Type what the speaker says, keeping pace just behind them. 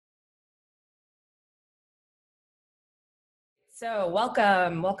So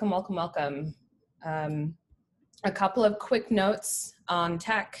welcome. A couple of quick notes on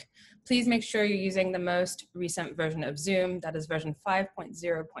tech. Please make sure you're using the most recent version of Zoom. That is version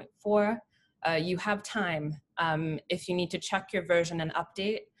 5.0.4. You have time. If you need to check your version and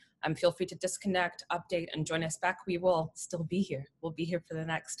update, feel free to disconnect, update, and join us back. We will still be here. We'll be here for the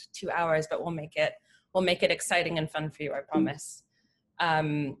next 2 hours, but we'll make it exciting and fun for you, I promise.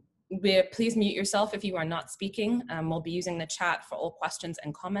 Please mute yourself if you are not speaking. We'll be using the chat for all questions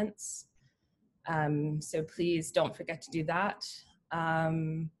and comments. So please don't forget to do that.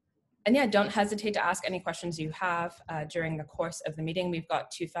 And yeah, don't hesitate to ask any questions you have during the course of the meeting. We've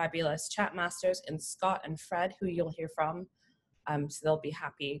got two fabulous chat masters in Scott and Fred, who you'll hear from. So they'll be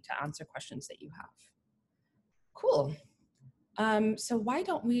happy to answer questions that you have. Cool. So why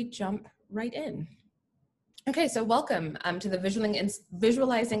don't we jump right in? Okay, so welcome to the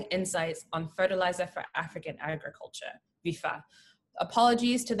Visualizing Insights on Fertilizer for African Agriculture, VIFAA.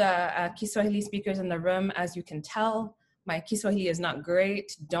 Apologies to the Kiswahili speakers in the room. As you can tell, my Kiswahili is not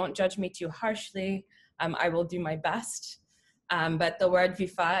great. Don't judge me too harshly. I will do my best. But the word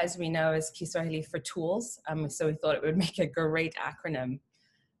VIFAA, as we know, is Kiswahili for tools. So we thought it would make a great acronym.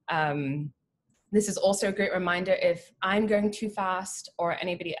 This is also a great reminder if I'm going too fast or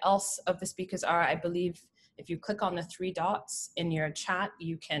anybody else of the speakers are, I believe if you click on the 3 dots in your chat,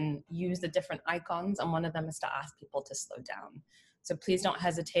 you can use the different icons, and one of them is to ask people to slow down. So please don't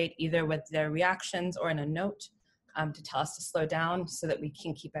hesitate either with their reactions or in a note to tell us to slow down so that we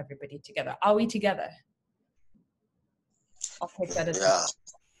can keep everybody together. Are we together? I'll take that as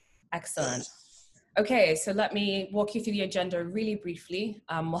excellent. Okay, so let me walk you through the agenda really briefly.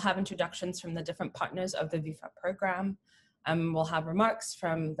 We'll have introductions from the different partners of the VIFAA program. We'll have remarks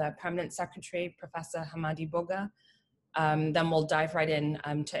from the Permanent Secretary, Professor Hamadi Boga. Then we'll dive right in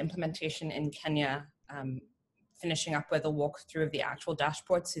to implementation in Kenya, finishing up with a walkthrough of the actual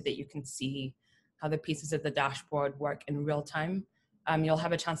dashboard so that you can see how the pieces of the dashboard work in real time. You'll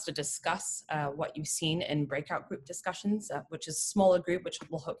have a chance to discuss what you've seen in breakout group discussions, which is a smaller group, which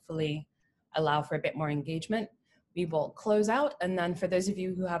will hopefully allow for a bit more engagement. We will close out, and then for those of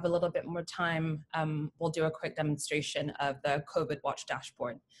you who have a little bit more time, we'll do a quick demonstration of the COVID Watch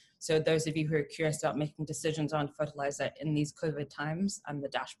dashboard. So those of you who are curious about making decisions on fertilizer in these COVID times, the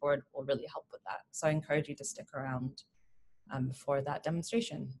dashboard will really help with that. So I encourage you to stick around for that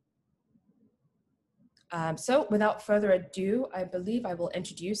demonstration. So without further ado, I believe I will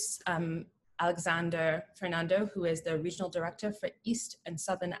introduce Alexander Fernando, who is the Regional Director for East and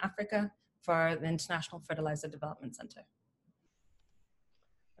Southern Africa for the International Fertilizer Development Center.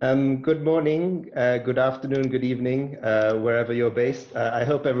 Good morning, good afternoon, good evening, wherever you're based. I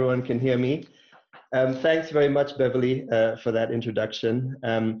hope everyone can hear me. Thanks very much, Beverly, for that introduction.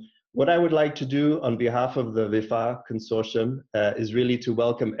 What I would like to do on behalf of the VIFAA consortium is really to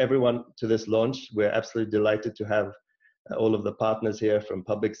welcome everyone to this launch. We're absolutely delighted to have all of the partners here from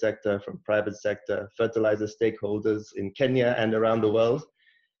public sector, from private sector, fertilizer stakeholders in Kenya and around the world.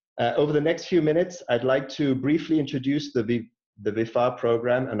 Over the next few minutes, I'd like to briefly introduce the VIFAA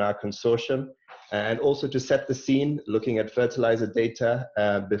program and our consortium, and also to set the scene looking at fertilizer data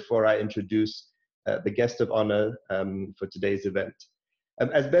before I introduce the guest of honor for today's event.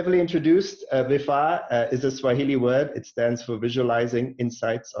 As Beverly introduced, VIFAA is a Swahili word. It stands for Visualizing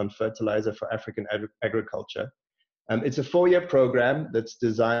Insights on Fertilizer for African Agriculture. It's a 4-year program that's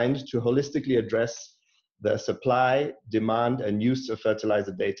designed to holistically address the supply, demand, and use of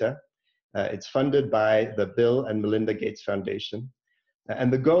fertilizer data. It's funded by the Bill and Melinda Gates Foundation.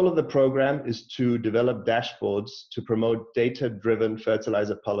 And the goal of the program is to develop dashboards to promote data-driven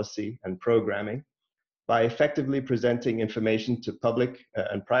fertilizer policy and programming by effectively presenting information to public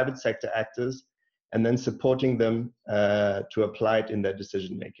and private sector actors, and then supporting them to apply it in their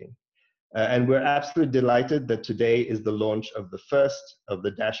decision-making. And we're absolutely delighted that today is the launch of the first of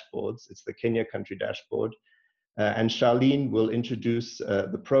the dashboards. It's the Kenya country dashboard. And Charlene will introduce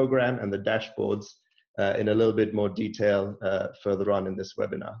the program and the dashboards in a little bit more detail further on in this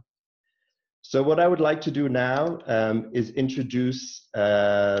webinar. So what I would like to do now is introduce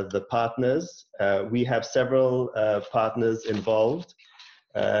the partners. We have several partners involved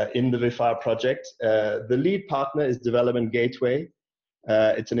in the VIFAA project. The lead partner is Development Gateway.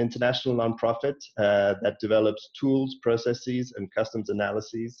 It's an international nonprofit that develops tools, processes, and customs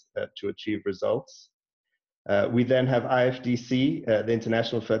analyses to achieve results. We then have IFDC, the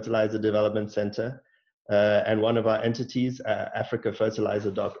International Fertilizer Development Center, and one of our entities,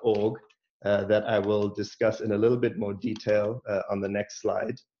 africafertilizer.org, that I will discuss in a little bit more detail on the next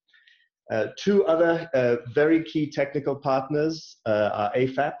slide. 2 other very key technical partners are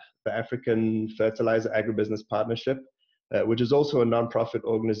AFAP, the African Fertilizer Agribusiness Partnership, which is also a non-profit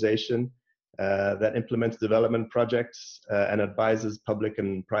organization that implements development projects and advises public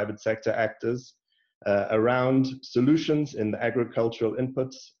and private sector actors around solutions in the agricultural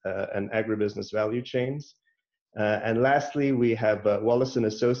inputs and agribusiness value chains. And lastly, we have Wallace &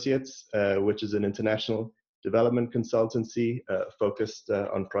 Associates, which is an international development consultancy focused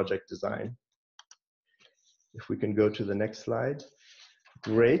on project design. If we can go to the next slide.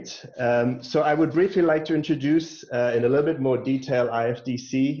 Great. So I would briefly like to introduce in a little bit more detail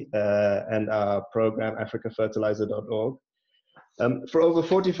IFDC and our program, africafertilizer.org. For over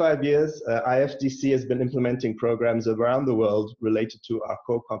 45 years, IFDC has been implementing programs around the world related to our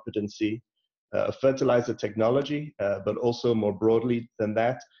core competency of fertilizer technology, but also more broadly than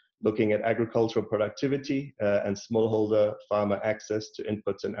that, looking at agricultural productivity and smallholder farmer access to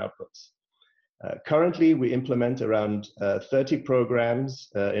inputs and outputs. Currently, we implement around 30 programs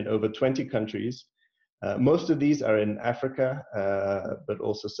in over 20 countries. Most of these are in Africa, but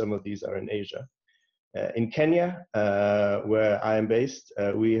also some of these are in Asia. In Kenya, where I am based,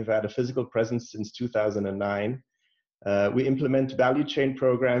 we have had a physical presence since 2009. We implement value chain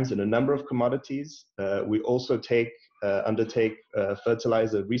programs in a number of commodities. We also undertake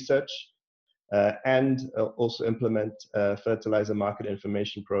fertilizer research and also implement fertilizer market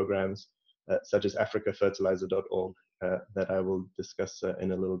information programs such as africafertilizer.org that I will discuss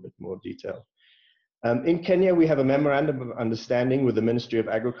in a little bit more detail. In Kenya, we have a memorandum of understanding with the Ministry of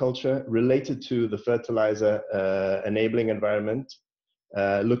Agriculture related to the fertilizer enabling environment,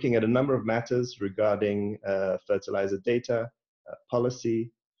 looking at a number of matters regarding fertilizer data,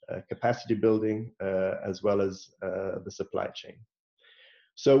 policy, capacity building, as well as the supply chain.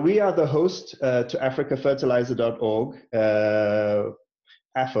 So we are the host to africafertilizer.org,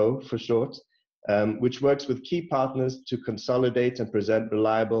 AFO for short, which works with key partners to consolidate and present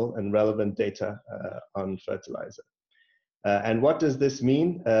reliable and relevant data on fertilizer. And what does this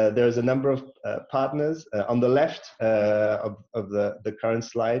mean? There's a number of partners. On the left of the current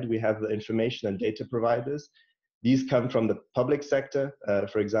slide, we have the information and data providers. These come from the public sector,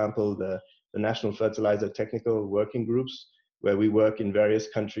 for example, the National Fertilizer Technical Working Groups, where we work in various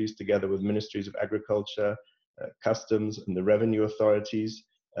countries together with ministries of agriculture, customs, and the revenue authorities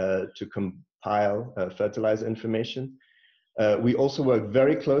to compile fertilizer information. We also work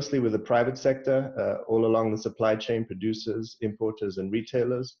very closely with the private sector all along the supply chain, producers, importers, and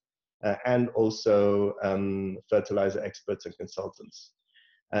retailers, and also fertilizer experts and consultants.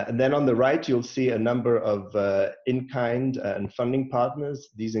 And then on the right, you'll see a number of in-kind and funding partners.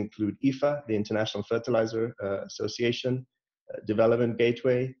 These include IFAA, the International Fertilizer Association, Development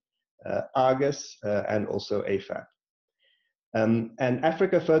Gateway, Argus, and also AFAP. And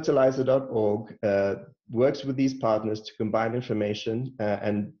africafertilizer.org works with these partners to combine information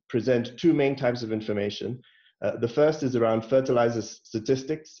and present two main types of information. The first is around fertilizer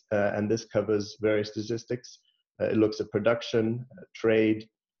statistics, and this covers various statistics. It looks at production, trade,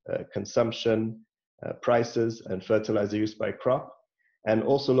 consumption, prices, and fertilizer use by crop, and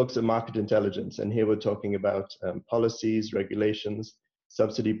also looks at market intelligence. And here we're talking about policies, regulations,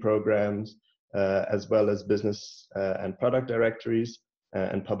 subsidy programs, as well as business and product directories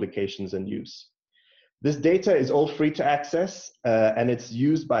and publications and use. This data is all free to access, and it's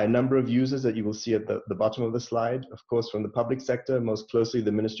used by a number of users that you will see at the bottom of the slide. Of course, from the public sector, most closely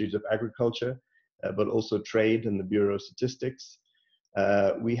the Ministries of Agriculture, but also Trade and the Bureau of Statistics.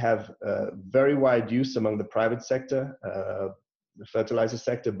 We have very wide use among the private sector, the fertilizer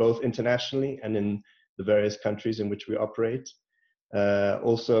sector, both internationally and in the various countries in which we operate.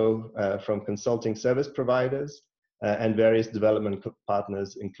 Also from consulting service providers and various development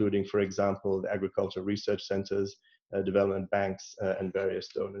partners, including, for example, the agricultural research centers, development banks, and various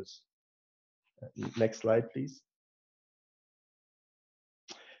donors. Next slide, please.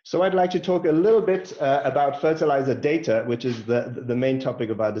 So I'd like to talk a little bit about fertilizer data, which is the main topic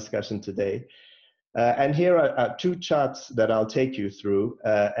of our discussion today. And here are two charts that I'll take you through.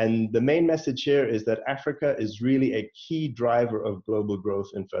 And the main message here is that Africa is really a key driver of global growth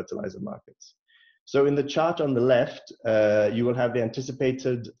in fertilizer markets. So in the chart on the left, you will have the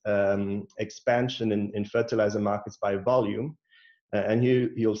anticipated expansion in fertilizer markets by volume. And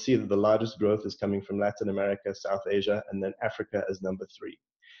here you'll see that the largest growth is coming from Latin America, South Asia, and then Africa as number 3.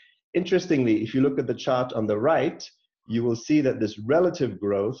 Interestingly, if you look at the chart on the right, you will see that this relative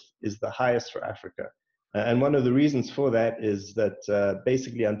growth is the highest for Africa. And one of the reasons for that is that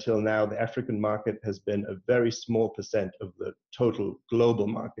basically until now, the African market has been a very small percent of the total global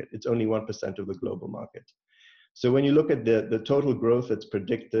market. It's only 1% of the global market. So when you look at the total growth that's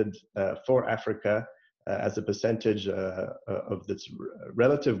predicted for Africa as a percentage of this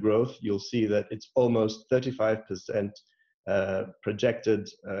relative growth, you'll see that it's almost 35% projected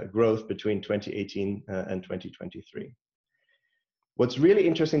growth between 2018 and 2023. What's really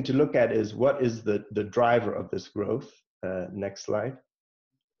interesting to look at is what is the driver of this growth. Next slide.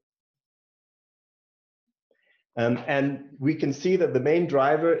 And we can see that the main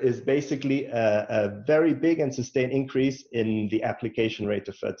driver is basically a very big and sustained increase in the application rate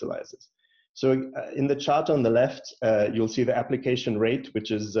of fertilizers. So in the chart on the left, you'll see the application rate,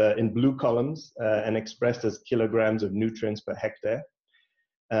 which is in blue columns and expressed as kilograms of nutrients per hectare.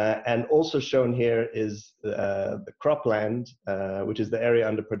 And also shown here is the cropland, which is the area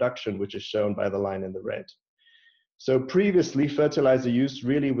under production, which is shown by the line in the red. So previously, fertilizer use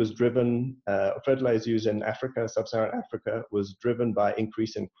really was driven, fertilizer use in Africa, sub-Saharan Africa, was driven by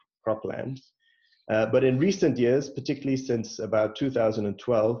increase in cropland. But in recent years, particularly since about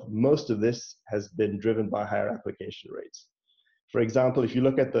 2012, most of this has been driven by higher application rates. For example, if you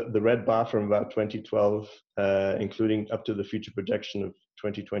look at the red bar from about 2012, including up to the future projection of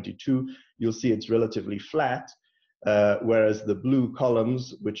 2022, you'll see it's relatively flat. Whereas the blue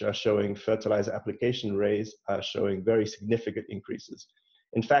columns, which are showing fertilizer application rates, are showing very significant increases.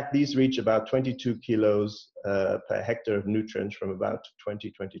 In fact, these reach about 22 kilos per hectare of nutrients from about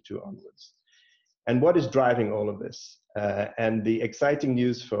 2022 onwards. And what is driving all of this? And the exciting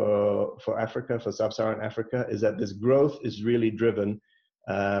news for Africa, for sub-Saharan Africa, is that this growth is really driven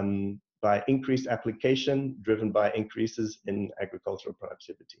by increased application, driven by increases in agricultural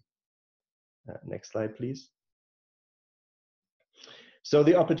productivity. Next slide, please. So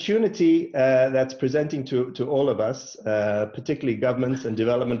the opportunity that's presenting to all of us, particularly governments and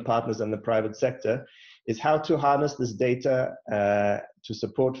development partners and the private sector, is how to harness this data to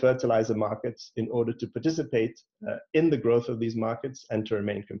support fertilizer markets in order to participate in the growth of these markets and to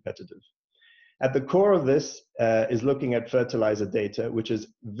remain competitive. At the core of this is looking at fertilizer data, which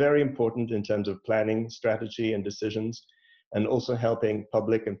is very important in terms of planning, strategy, and decisions, and also helping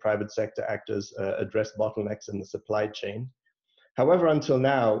public and private sector actors address bottlenecks in the supply chain. However, until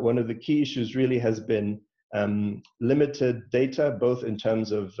now, one of the key issues really has been limited data, both in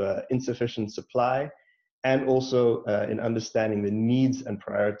terms of insufficient supply and also in understanding the needs and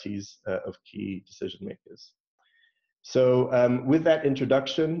priorities of key decision makers. So with that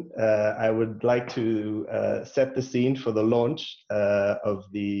introduction, I would like to set the scene for the launch of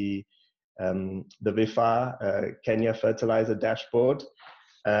the VIFAA Kenya Fertilizer Dashboard.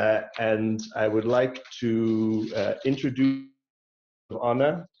 And I would like to introduce of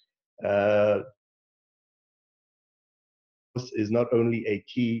honor. Is not only a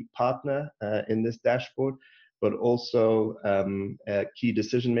key partner in this dashboard, but also a key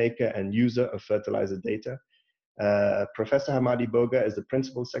decision maker and user of fertilizer data. Professor Hamadi Boga is the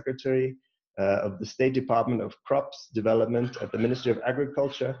Principal Secretary of the State Department of Crops Development at the Ministry of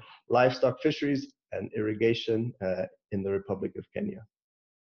Agriculture, Livestock, Fisheries and Irrigation in the Republic of Kenya.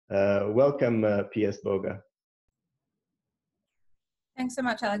 Welcome, PS Boga. Thanks so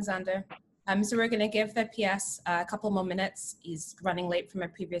much, Alexander. So we're going to give the PS a couple more minutes. He's running late from a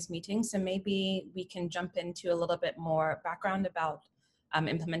previous meeting, so maybe we can jump into a little bit more background about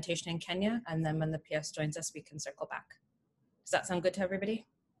implementation in Kenya, and then when the PS joins us, we can circle back. Does that sound good to everybody?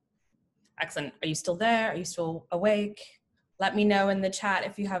 Excellent. Are you still there? Are you still awake? Let me know in the chat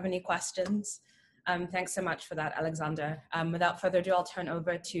if you have any questions. Thanks so much for that, Alexander. Without further ado, I'll turn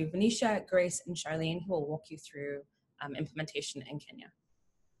over to Venetia, Grace, and Charlene, who will walk you through implementation in Kenya.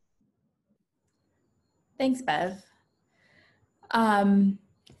 Thanks, Bev.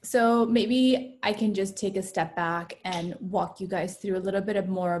 So maybe I can just take a step back and walk you guys through a little bit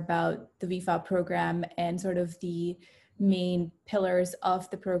more about the VIFAA program and sort of the main pillars of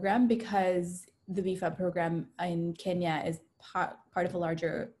the program, because the VIFAA program in Kenya is part of a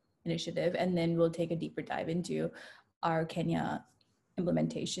larger initiative, and then we'll take a deeper dive into our Kenya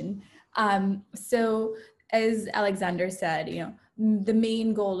implementation. So as Alexander said, the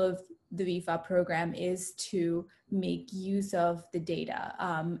main goal of the VIFAA program is to make use of the data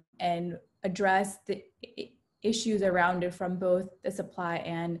and address the issues around it from both the supply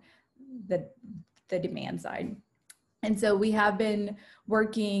and the demand side. And so we have been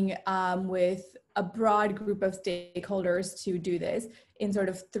working with a broad group of stakeholders to do this in sort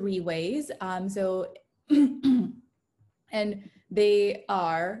of three ways. And they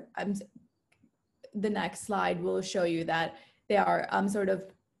are, the next slide will show you that they are sort of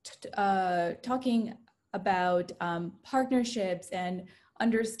talking about partnerships and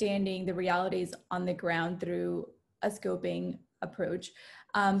understanding the realities on the ground through a scoping approach,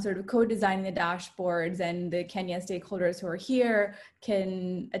 sort of co-designing the dashboards, and the Kenya stakeholders who are here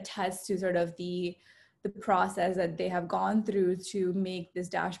can attest to sort of the the process that they have gone through to make this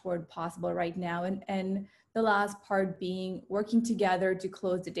dashboard possible right now. And the last part being working together to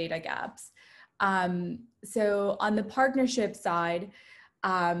close the data gaps. So on the partnership side,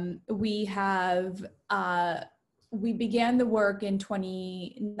 we began the work in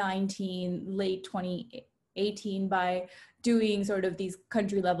 2019, late 2018, by doing sort of these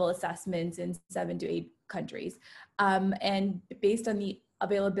country level assessments in 7 to 8 countries. And based on the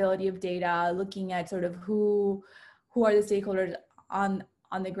availability of data, looking at sort of who are the stakeholders on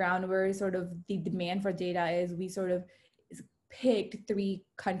the ground, where sort of the demand for data is, we sort of picked 3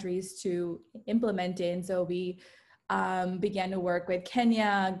 countries to implement in. So we began to work with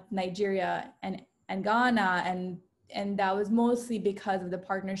Kenya, Nigeria, and Ghana, and that was mostly because of the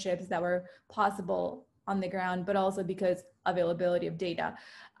partnerships that were possible on the ground, but also because availability of data.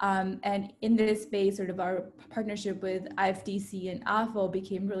 And in this space, sort of our partnership with IFDC and AFO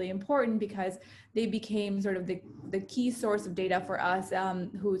became really important because they became sort of the key source of data for us,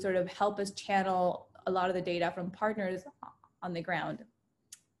 who sort of help us channel a lot of the data from partners on the ground.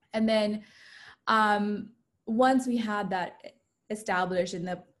 And then once we had that established in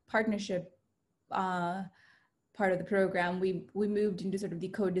the partnership part of the program, we moved into sort of the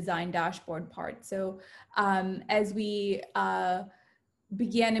co-design dashboard part. So as we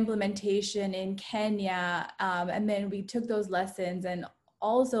began implementation in Kenya, and then we took those lessons and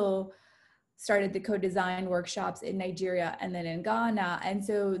also started the co-design workshops in Nigeria and then in Ghana. And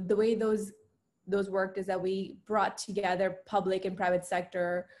so the way those worked is that we brought together public and private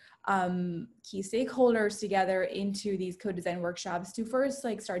sector key stakeholders together into these co-design workshops to first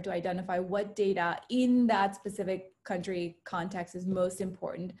start to identify what data in that specific country context is most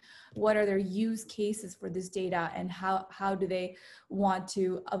important. What are their use cases for this data, and how do they want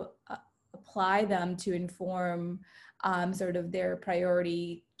to apply them to inform sort of their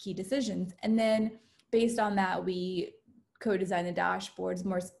priority key decisions. And then based on that, we co-design the dashboards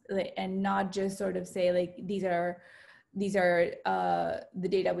more, and not just sort of say these are the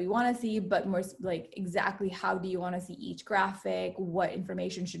data we want to see, but more exactly how do you want to see each graphic, what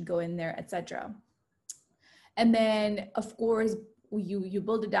information should go in there, etc. And then of course you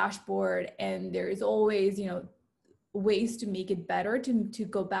build a dashboard, and there is always ways to make it better, to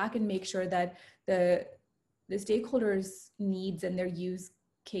go back and make sure that the stakeholders' needs and their use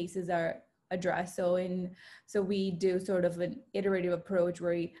cases are addressed. So we do sort of an iterative approach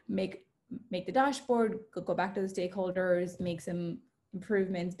where we make the dashboard, go back to the stakeholders, make some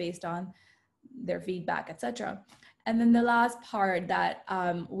improvements based on their feedback, etc. And then the last part that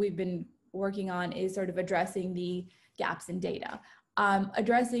we've been working on is sort of addressing the gaps in data.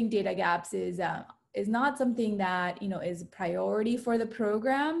 Addressing data gaps is not something that is a priority for the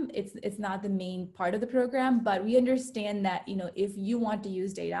program. It's not the main part of the program, but we understand that if you want to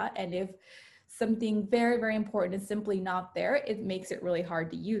use data, and if something very, very important is simply not there, it makes it really hard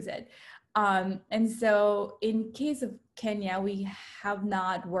to use it. And so in case of Kenya, we have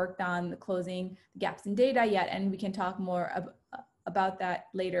not worked on closing gaps in data yet, and we can talk more about that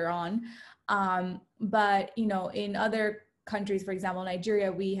later on. But in other countries, for example,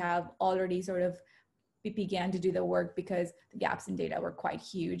 Nigeria, we have already sort of began to do the work because the gaps in data were quite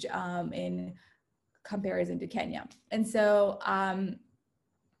huge in comparison to Kenya. And so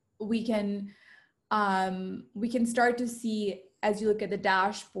we can start to see, as you look at the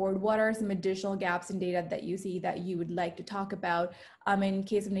dashboard, what are some additional gaps in data that you see that you would like to talk about? In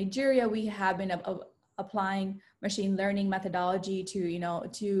case of Nigeria, we have been applying machine learning methodology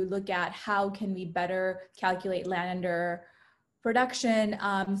to look at how can we better calculate land under production,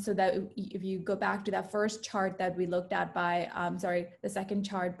 so that if you go back to that first chart that we looked at by, the second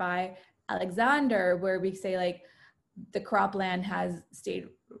chart by Alexander, where we say the cropland has stayed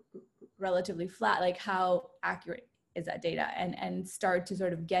relatively flat, how accurate is that data, and start to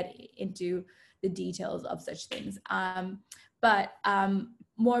sort of get into the details of such things. But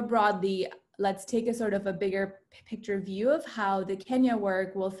more broadly, let's take a sort of a bigger picture view of how the Kenya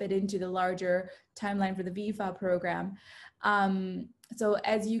work will fit into the larger timeline for the VIFAA program. So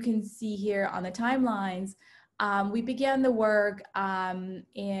as you can see here on the timelines, we began the work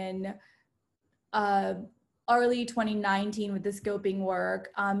in early 2019 with the scoping work.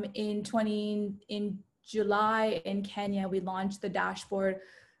 In July in Kenya, we launched the dashboard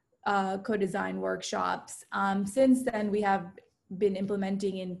co-design workshops. Since then, we have been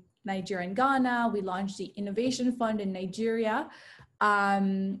implementing in Nigeria and Ghana. We launched the Innovation Fund in Nigeria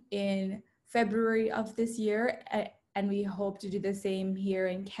in February of this year, and we hope to do the same here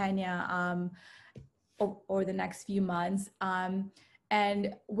in Kenya over the next few months.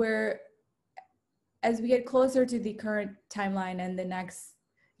 And as we get closer to the current timeline and the next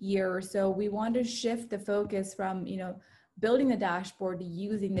year or so, we want to shift the focus from, building the dashboard to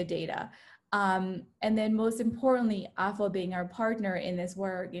using the data. And then most importantly, AFO being our partner in this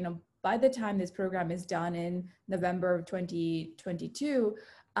work, by the time this program is done in November of 2022,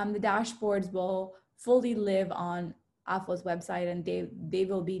 the dashboards will fully live on AFO's website, and they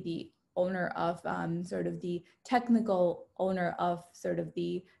will be the owner of sort of the technical owner of sort of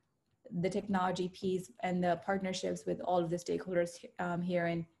the technology piece, and the partnerships with all of the stakeholders here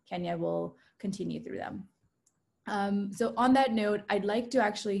in Kenya will continue through them. So on that note, I'd like to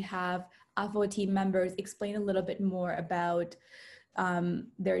actually have AFO team members explain a little bit more about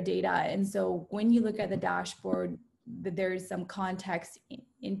their data. And so when you look at the dashboard, there's some context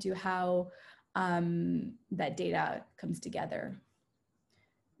into how that data comes together.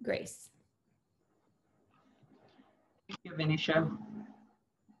 Grace. Thank you, Venetia.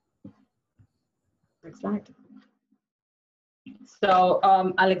 Next slide. So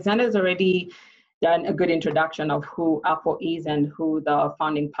Alexander's already done a good introduction of who AFO is and who the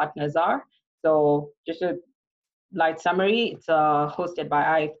founding partners are. So just a light summary, it's hosted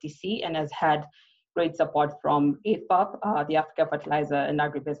by IFTC and has had great support from AFAP, the Africa Fertilizer and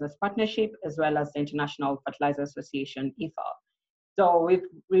Agribusiness Partnership, as well as the International Fertilizer Association, VIFAA. So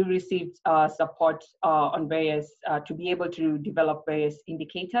we received support on various, to be able to develop various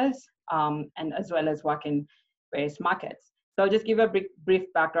indicators and as well as work in various markets. So I'll just give a brief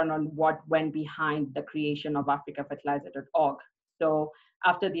background on what went behind the creation of africafertilizer.org. So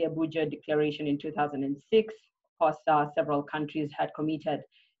after the Abuja Declaration in 2006, of course, several countries had committed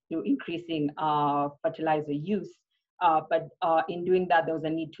to increasing fertilizer use. But in doing that, there was a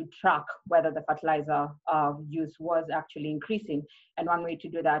need to track whether the fertilizer use was actually increasing. And one way to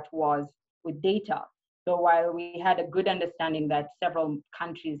do that was with data. So while we had a good understanding that several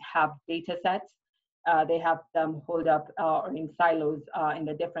countries have data sets, they have them hold up or in silos in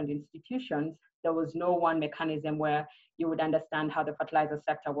the different institutions, there was no one mechanism where you would understand how the fertilizer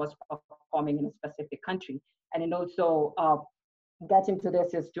sector was performing in a specific country. And it also getting to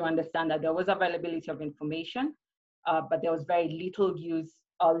this is to understand that there was availability of information, but there was very little use,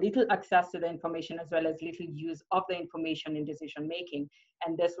 little access to the information, as well as little use of the information in decision making.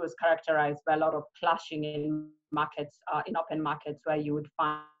 And this was characterized by a lot of clashing in markets, in open markets, where you would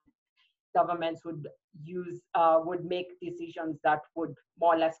find governments would make decisions that would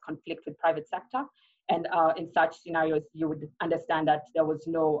more or less conflict with private sector. And in such scenarios, you would understand that there was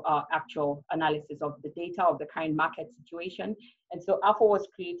no actual analysis of the data of the current market situation. And so AFO was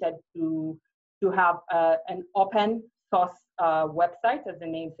created to have an open source website, as the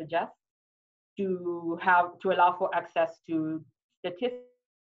name suggests, to allow for access to statistics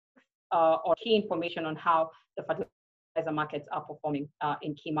or key information on how the fertilizer markets are performing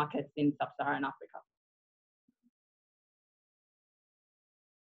in key markets in sub-Saharan Africa.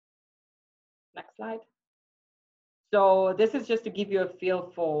 Next slide. So this is just to give you a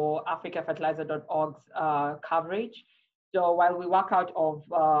feel for africafertilizer.org's coverage. So while we work out of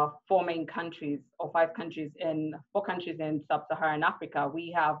 4 main countries or 4 countries in sub-Saharan Africa,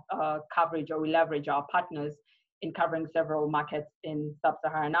 we have coverage, or we leverage our partners in covering several markets in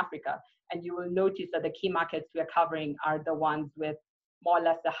sub-Saharan Africa. And you will notice that the key markets we are covering are the ones with more or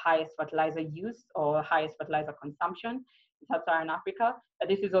less the highest fertilizer use or highest fertilizer consumption in sub-Saharan Africa. But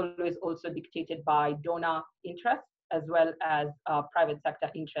this is always also dictated by donor interest, as well as private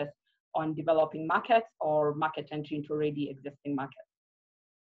sector interest on developing markets or market entry into already existing markets.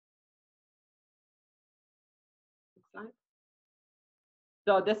 Next slide.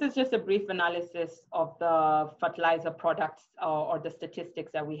 So this is just a brief analysis of the fertilizer products or the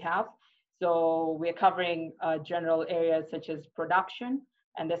statistics that we have. So we're covering general areas such as production,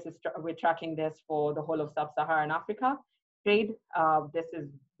 and we're tracking this for the whole of sub-Saharan Africa. Trade,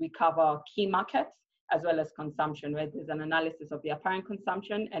 we cover key markets, as well as consumption, where there's an analysis of the apparent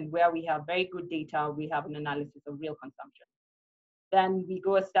consumption, and where we have very good data, we have an analysis of real consumption. Then we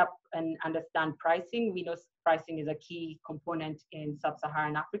go a step and understand pricing. We know pricing is a key component in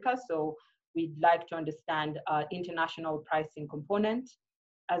sub-Saharan Africa, so we'd like to understand international pricing component,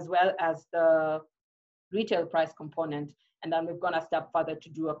 as well as the retail price component. And then we've gone a step further to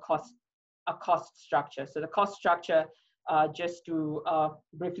do a cost structure. So the cost structure, just to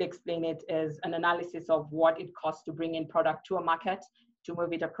briefly explain it, is an analysis of what it costs to bring in product to a market, to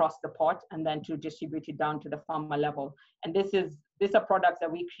move it across the port, and then to distribute it down to the farmer level. And these are products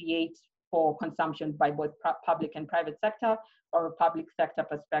that we create for consumption by both public and private sector, or a public sector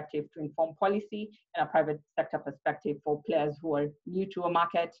perspective to inform policy, and a private sector perspective for players who are new to a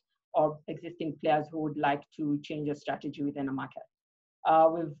market, or existing players who would like to change a strategy within a market.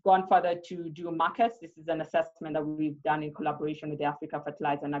 We've gone further to do markets. This is an assessment that we've done in collaboration with the Africa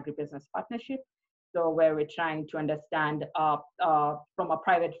Fertilizer and Agribusiness Partnership. So where we're trying to understand from a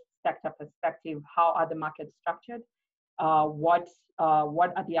private sector perspective, how are the markets structured? What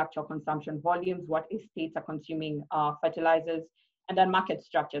are the actual consumption volumes? What states are consuming fertilizers? And then market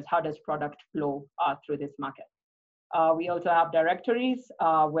structures, how does product flow through this market? We also have directories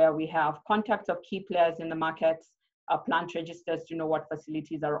where we have contacts of key players in the markets, plant registers to know what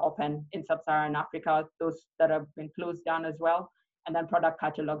facilities are open in sub-Saharan Africa, those that have been closed down as well, and then product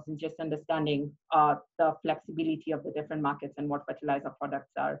catalogs and just understanding the flexibility of the different markets and what fertilizer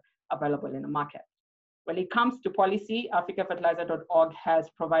products are available in the market. When it comes to policy, africafertilizer.org has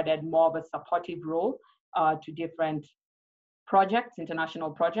provided more of a supportive role to different projects,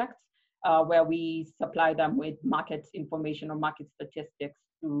 international projects, where we supply them with market information or market statistics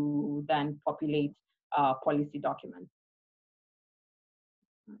to then populate policy documents.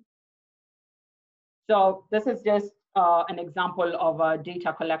 So this is just an example of a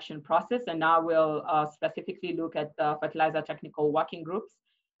data collection process, and now we'll specifically look at the fertilizer technical working groups.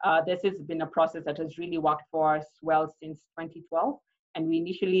 This has been a process that has really worked for us well since 2012, and we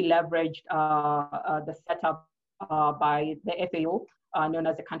initially leveraged the setup by the FAO, known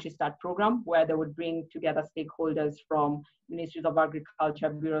as the Country Start Program, where they would bring together stakeholders from Ministries of Agriculture,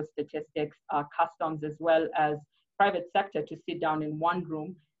 Bureau of Statistics, Customs, as well as private sector to sit down in one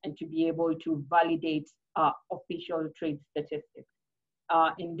room and to be able to validate official trade statistics.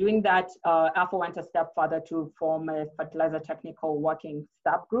 In doing that, AFO went a step further to form a fertilizer technical working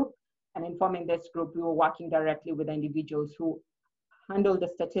staff group. And in forming this group, we were working directly with individuals who handle the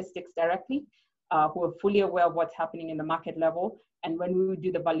statistics directly, who are fully aware of what's happening in the market level. And when we would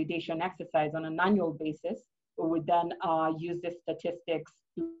do the validation exercise on an annual basis, we would then use the statistics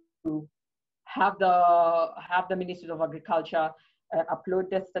to have the Ministry of Agriculture upload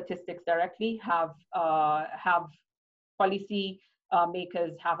the statistics directly, have policy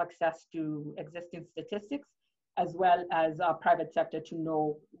makers have access to existing statistics, as well as private sector to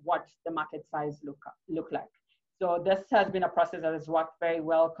know what the market size look like. So this has been a process that has worked very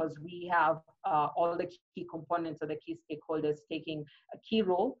well because we have all the key components or the key stakeholders taking a key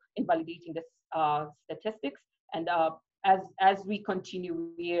role in validating this statistics. And as we continue,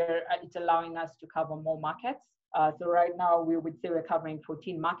 it's allowing us to cover more markets. So right now we would say we're covering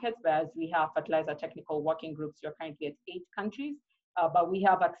 14 markets, whereas we have fertilizer technical working groups. We're currently at 8 countries, but we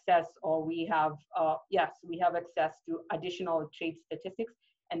have access, or we have access to additional trade statistics,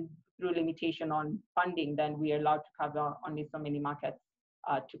 and through limitation on funding, then we are allowed to cover only so many markets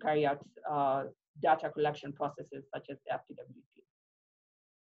to carry out data collection processes such as the FTWT.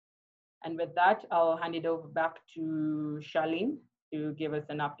 And with that, I'll hand it over back to Charlene to give us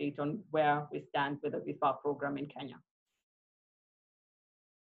an update on where we stand with the VIFAA program in Kenya.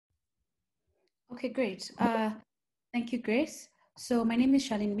 Okay, great. Thank you, Grace. So my name is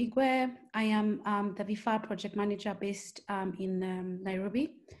Charlene Migwe. I am the VIFAA project manager based in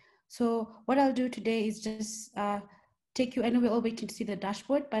Nairobi. So what I'll do today is just take you, I know we're all waiting to see the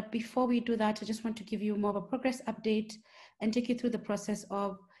dashboard, but before we do that, I just want to give you more of a progress update and take you through the process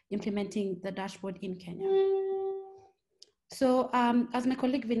of implementing the dashboard in Kenya. So as my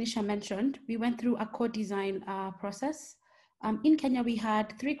colleague Vinisha mentioned, we went through a co-design process. In Kenya, we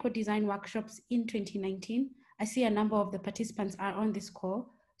had 3 co-design workshops in 2019. I see a number of the participants are on this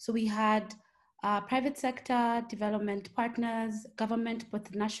call. So we had private sector, development partners, government,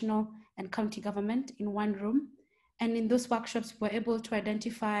 both national and county government in one room. And in those workshops, we're able to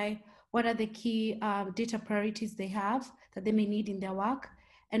identify what are the key data priorities they have that they may need in their work,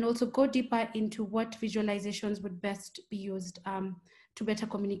 and also go deeper into what visualizations would best be used to better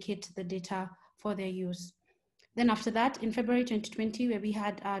communicate the data for their use. Then after that, in February 2020, where we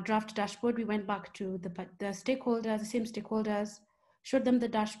had a draft dashboard, we went back to the stakeholders, the same stakeholders, showed them the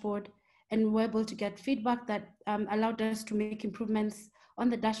dashboard, and were able to get feedback that allowed us to make improvements on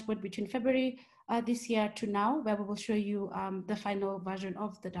the dashboard between February this year to now, where we will show you the final version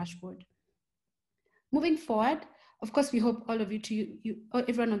of the dashboard. Moving forward, of course, we hope all of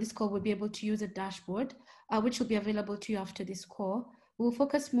everyone on this call will be able to use a dashboard, which will be available to you after this call. We'll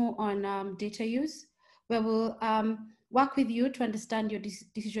focus more on data use, where we'll work with you to understand your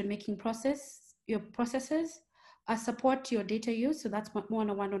decision-making process, your processes, support your data use, so that's more on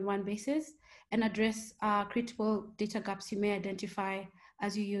a one-on-one basis, and address critical data gaps you may identify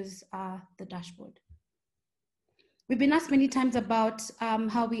as you use the dashboard. We've been asked many times about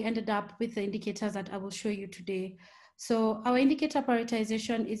how we ended up with the indicators that I will show you today. So our indicator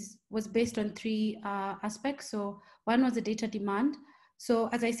prioritization was based on 3 aspects. So one was the data demand. So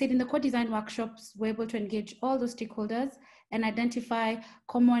as I said, in the co-design workshops, we're able to engage all the stakeholders and identify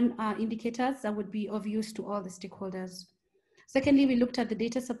common indicators that would be of use to all the stakeholders. Secondly, we looked at the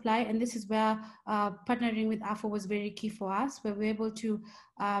data supply, and this is where partnering with AFO was very key for us, where we're able to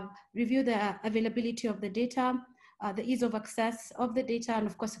review the availability of the data, the ease of access of the data, and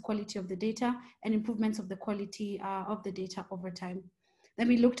of course, the quality of the data and improvements of the quality of the data over time. Then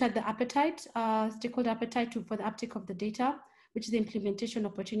we looked at the appetite, stakeholder appetite for the uptake of the data, which is the implementation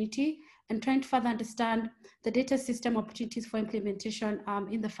opportunity, and trying to further understand the data system opportunities for implementation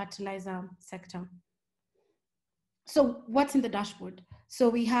in the fertilizer sector. So what's in the dashboard? So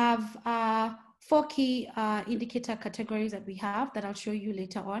we have 4 key indicator categories that we have that I'll show you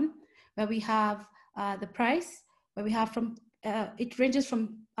later on, where we have the price, where we have from, it ranges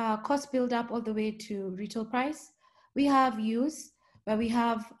from cost build up all the way to retail price. We have use, where we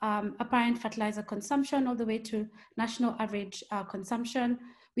have apparent fertilizer consumption all the way to national average consumption.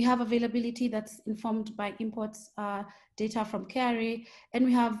 We have availability that's informed by imports data from KRA, and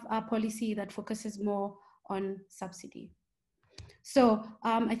we have a policy that focuses more on subsidy. So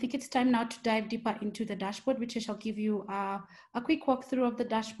I think it's time now to dive deeper into the dashboard, which I shall give you a quick walkthrough of the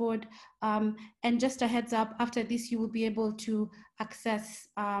dashboard. And just a heads up, after this, you will be able to access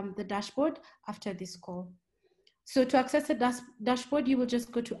the dashboard after this call. So to access the dashboard, you will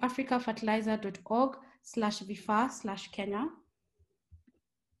just go to africafertilizer.org/VIFAA/Kenya.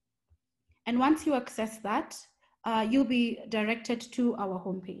 And once you access that, you'll be directed to our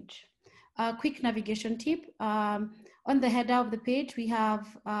homepage. A quick navigation tip. On the header of the page, we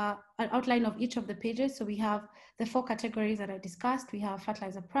have an outline of each of the pages. So we have the 4 categories that I discussed. We have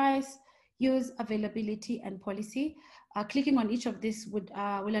fertilizer price, use, availability, and policy. Clicking on each of these will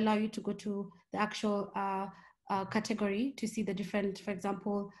allow you to go to the actual category to see the different, for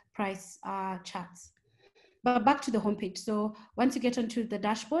example, price charts. But back to the homepage. So once you get onto the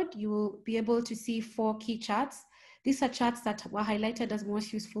dashboard, you will be able to see 4 key charts. These are charts that were highlighted as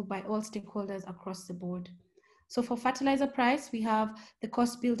most useful by all stakeholders across the board. So for fertilizer price, we have the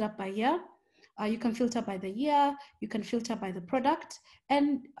cost build up by year. You can filter by the year, you can filter by the product,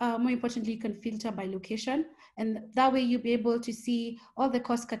 and more importantly, you can filter by location. And that way you'll be able to see all the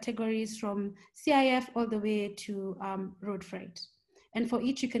cost categories from CIF all the way to road freight. And for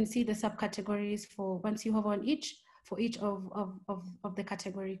each, you can see the subcategories for, once you hover on each, for each of the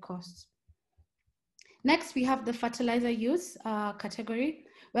category costs. Next, we have the fertilizer use category,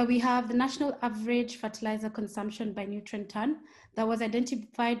 where we have the national average fertilizer consumption by nutrient ton that was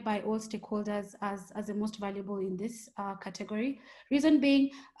identified by all stakeholders as the most valuable in this category. Reason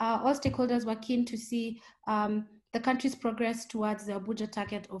being, all stakeholders were keen to see the country's progress towards the Abuja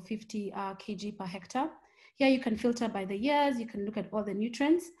target of 50 kg per hectare. Here you can filter by the years, you can look at all the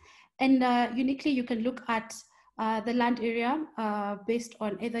nutrients, and uniquely you can look at the land area based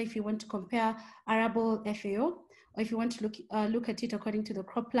on either if you want to compare arable FAO, or if you want to look at it according to the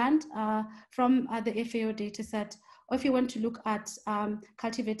cropland from the FAO dataset, or if you want to look at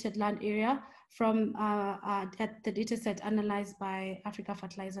cultivated land area from at the dataset analyzed by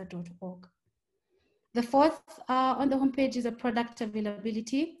africafertilizer.org. The 4th on the homepage is a product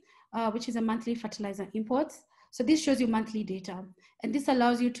availability, which is a monthly fertilizer imports. So this shows you monthly data, and this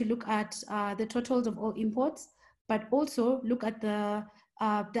allows you to look at the totals of all imports, but also look at the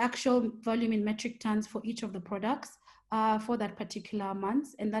actual volume in metric tons for each of the products for that particular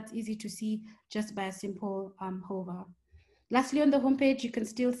month. And that's easy to see just by a simple hover. Lastly, on the homepage, you can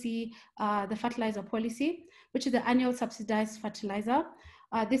still see the fertilizer policy, which is the annual subsidized fertilizer.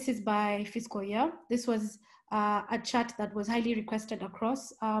 This is by fiscal year. This was a chart that was highly requested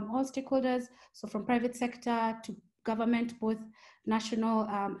across all stakeholders. So from private sector to government, both national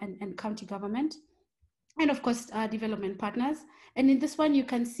and county government, and of course, development partners. And in this one, you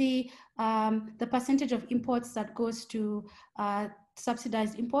can see the percentage of imports that goes to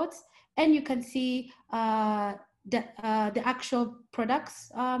subsidized imports. And you can see the actual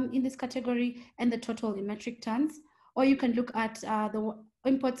products in this category and the total in metric tons. Or you can look at the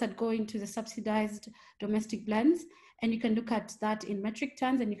imports that go into the subsidized domestic blends, and you can look at that in metric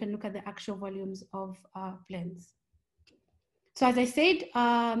tons, and you can look at the actual volumes of blends. So as I said,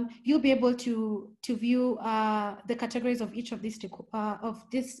 you'll be able to view the categories of each of these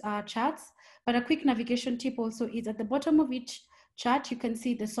charts. But a quick navigation tip also is at the bottom of each chart, you can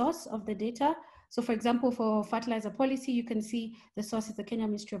see the source of the data. So for example, for fertilizer policy, you can see the source is the Kenya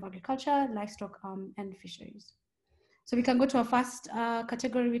Ministry of Agriculture, Livestock and Fisheries. So we can go to our first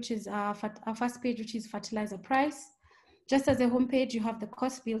category, which is our first page, which is fertilizer price. Just as a homepage, you have the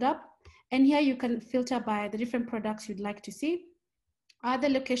cost buildup. And here you can filter by the different products you'd like to see, the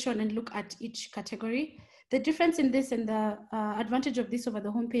location, and look at each category. The difference in this and the advantage of this over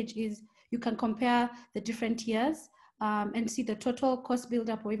the homepage is you can compare the different years and see the total cost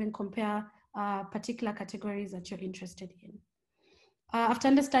buildup, or even compare particular categories that you're interested in. After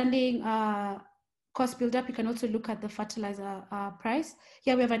understanding cost buildup, you can also look at the fertilizer price.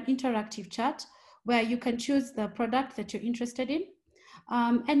 Here we have an interactive chart where you can choose the product that you're interested in,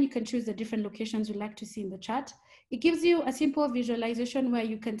 and you can choose the different locations you'd like to see in the chart. It gives you a simple visualization where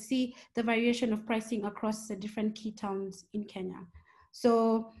you can see the variation of pricing across the different key towns in Kenya.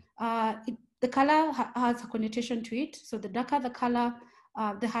 So the color has a connotation to it. So the darker the color,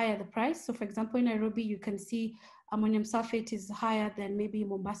 the higher the price. So for example, in Nairobi, you can see ammonium sulfate is higher than maybe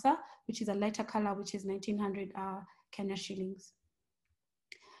Mombasa, which is a lighter color, which is 1900 Kenya shillings.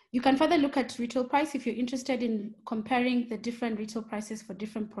 You can further look at retail price if you're interested in comparing the different retail prices for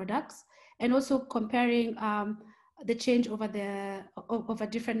different products, and also comparing the change over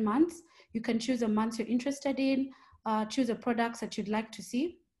different months. You can choose a month you're interested in, choose the products that you'd like to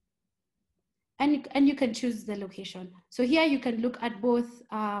see, and you can choose the location. So here you can look at both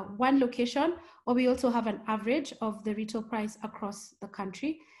one location, or we also have an average of the retail price across the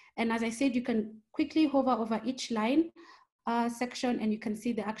country. And as I said, you can quickly hover over each line section, and you can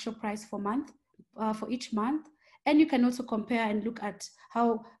see the actual price for each month. And you can also compare and look at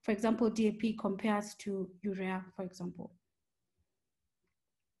how, for example, DAP compares to urea, for example.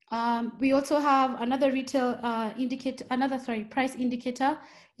 We also have another price indicator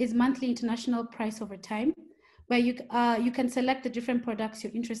is monthly international price over time, where you can select the different products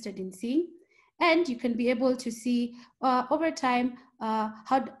you're interested in seeing, and you can be able to see over time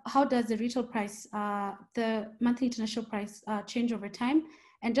how does the retail price, the monthly international price change over time,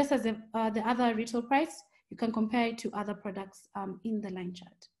 and just as the other retail price, you can compare it to other products in the line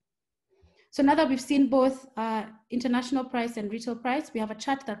chart. So now that we've seen both international price and retail price, we have a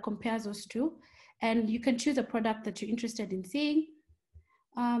chart that compares those two, and you can choose a product that you're interested in seeing,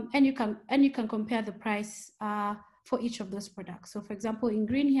 and you can compare the price for each of those products. So for example, in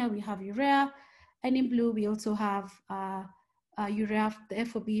green here we have urea, and in blue we also have urea, the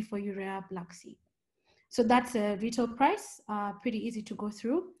FOB for urea Black Sea. So that's a retail price, pretty easy to go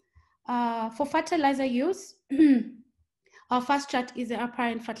through. For fertilizer use, our first chart is the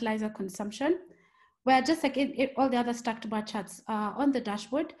apparent fertilizer consumption, where just like in all the other stacked bar charts on the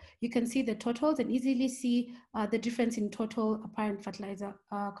dashboard, you can see the totals and easily see the difference in total apparent fertilizer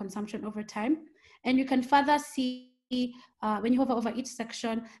consumption over time. And you can further see when you hover over each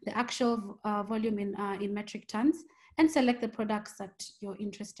section, the actual volume in metric tons, and select the products that you're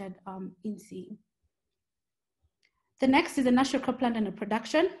interested in seeing. The next is the national cropland under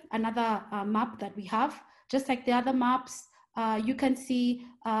production, another map that we have. Just like the other maps, you can see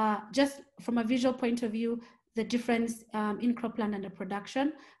just from a visual point of view, the difference in cropland under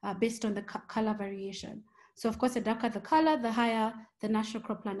production based on the color variation. So of course, the darker the color, the higher the national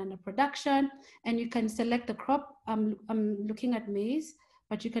cropland under production. And you can select the crop. I'm looking at maize,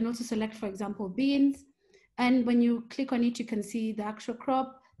 but you can also select, for example, beans. And when you click on it, you can see the actual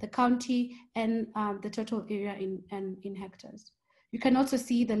crop, the county, and the total area in hectares. You can also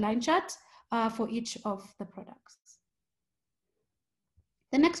see the line chart for each of the products.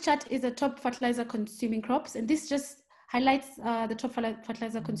 The next chart is the top fertilizer consuming crops, and this just highlights the top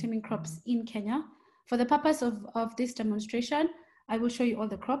fertilizer consuming crops in Kenya. For the purpose of this demonstration, I will show you all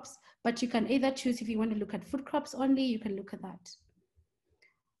the crops, but you can either choose, if you want to look at food crops only, you can look at that.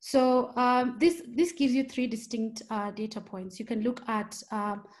 So this gives you three distinct data points. You can look at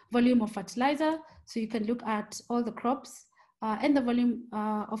volume of fertilizer, so you can look at all the crops and the volume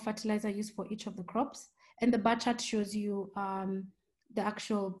of fertilizer used for each of the crops. And the bar chart shows you the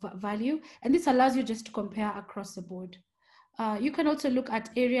actual value. And this allows you just to compare across the board. You can also look at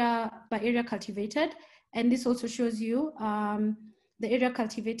area by area cultivated. And this also shows you the area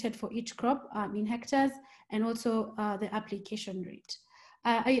cultivated for each crop in hectares, and also the application rate.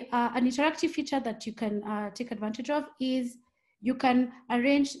 An interactive feature that you can take advantage of is you can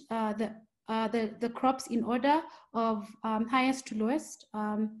arrange the crops in order of highest to lowest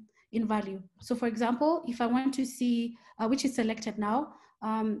in value. So for example, if I want to see, which is selected now,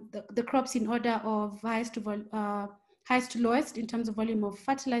 the crops in order of highest to lowest in terms of volume of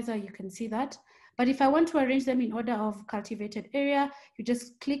fertilizer, you can see that. But if I want to arrange them in order of cultivated area, you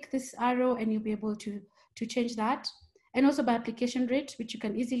just click this arrow and you'll be able to change that. And also by application rate, which you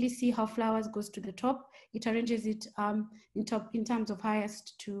can easily see how flowers goes to the top. It arranges it in terms of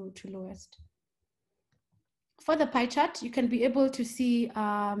highest to lowest. For the pie chart, you can be able to see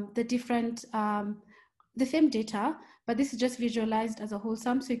the different, the same data, but this is just visualized as a whole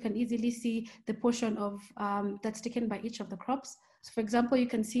sum, so you can easily see the portion of that's taken by each of the crops. So for example, you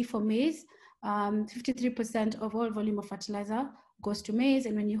can see for maize, 53% of all volume of fertilizer goes to maize.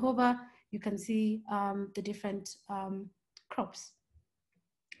 And when you hover, you can see the different crops.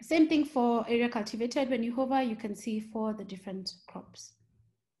 Same thing for area cultivated. When you hover, you can see for the different crops.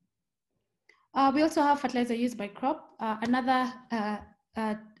 We also have fertilizer used by crop. Another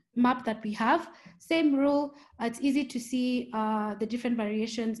map that we have, same rule. It's easy to see the different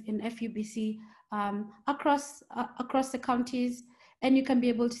variations in FUBC across the counties, and you can be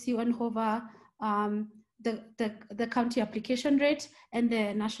able to see on hover the county application rate and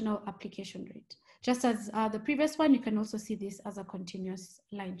the national application rate. Just as the previous one, you can also see this as a continuous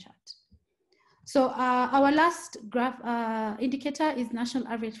line chart. So our last graph indicator is national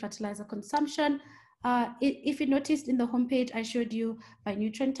average fertilizer consumption. If you noticed in the homepage, I showed you by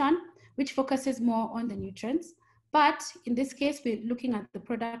nutrient ton, which focuses more on the nutrients. But in this case, we're looking at the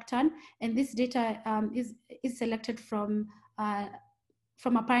product ton, and this data is selected from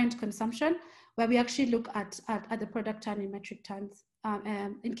apparent consumption, where we actually look at the product ton in metric tons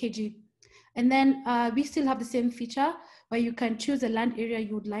in kg. And then we still have the same feature where you can choose a land area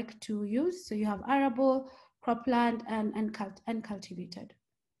you would like to use. So you have arable, cropland, and cultivated.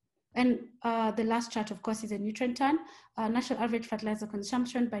 And the last chart, of course, is a nutrient ton, national average fertilizer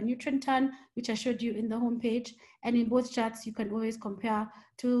consumption by nutrient ton, which I showed you in the homepage. And in both charts, you can always compare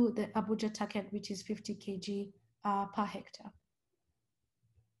to the Abuja target, which is 50 kg per hectare.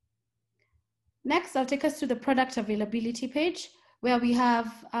 Next, I'll take us to the product availability page, where we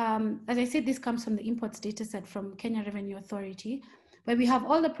have, as I said, this comes from the imports data set from Kenya Revenue Authority, where we have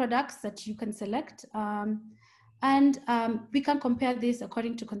all the products that you can select. And we can compare this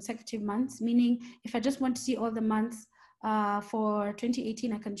according to consecutive months, meaning if I just want to see all the months for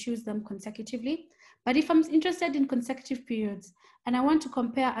 2018, I can choose them consecutively. But if I'm interested in consecutive periods and I want to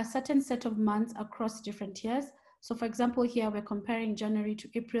compare a certain set of months across different years, so for example, here we're comparing January to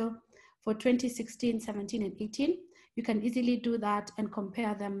April for 2016, 17, and 18, you can easily do that and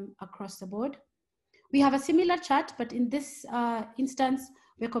compare them across the board. We have a similar chart, but in this instance,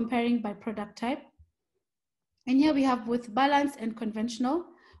 we're comparing by product type. And here we have both balanced and conventional,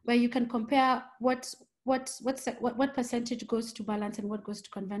 where you can compare what percentage goes to balance and what goes to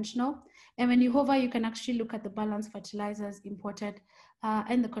conventional. And when you hover, you can actually look at the balanced fertilizers imported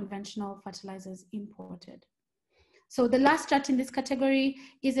and the conventional fertilizers imported. So the last chart in this category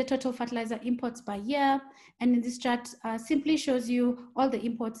is the total fertilizer imports by year. And in this chart simply shows you all the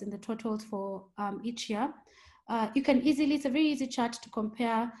imports and the totals for each year. You can easily, it's a very easy chart to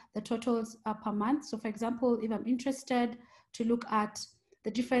compare the totals per month. So for example, if I'm interested to look at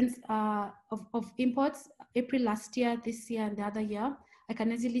the difference of imports, April last year, this year, and the other year, I can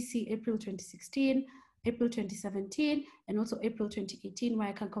easily see April 2016, April 2017, and also April 2018, where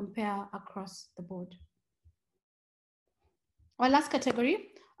I can compare across the board. Our last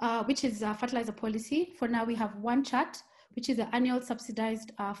category, which is fertilizer policy. For now, we have one chart, which is the annual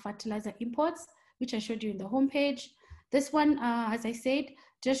subsidized fertilizer imports, which I showed you in the homepage. This one, as I said,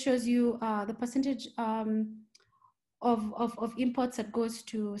 just shows you the percentage of imports that goes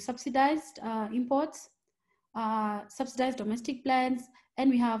to subsidized imports, subsidized domestic blends, and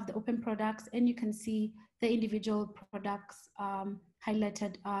we have the open products, and you can see the individual products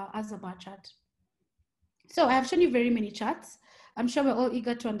highlighted as a bar chart. So I have shown you very many charts. I'm sure we're all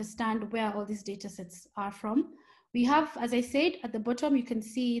eager to understand where all these data sets are from. We have, as I said, at the bottom, you can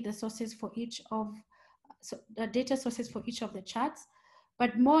see the sources for each of, the data sources for each of the charts.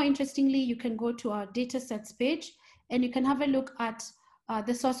 But more interestingly, you can go to our data sets page and you can have a look at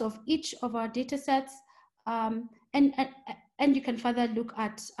the source of each of our data sets. And you can further look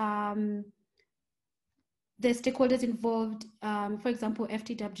at the stakeholders involved, for example,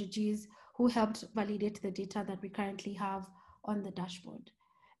 FTWGs, who helped validate the data that we currently have on the dashboard.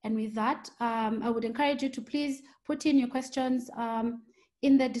 And with that, I would encourage you to please put in your questions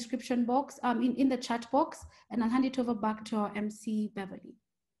in the description box, in the chat box, and I'll hand it over back to our MC, Beverly.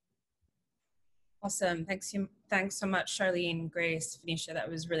 Awesome. Thanks so much, Charlene, Grace, Phoenicia. That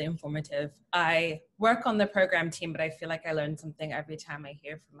was really informative. I work on the program team, but I feel like I learn something every time I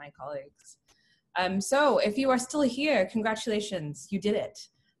hear from my colleagues. So if you are still here, congratulations, you did it.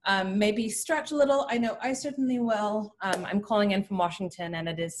 Maybe stretch a little. I know I certainly will. I'm calling in from Washington and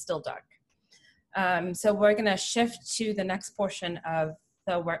it is still dark. So we're gonna shift to the next portion of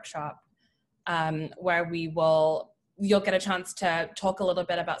the workshop where you'll get a chance to talk a little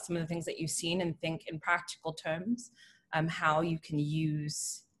bit about some of the things that you've seen and think in practical terms, how you can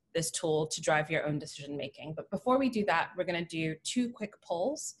use this tool to drive your own decision making. But before we do that, we're gonna do 2 quick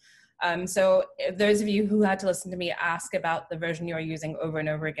polls. So if those of you who had to listen to me ask about the version you are using over and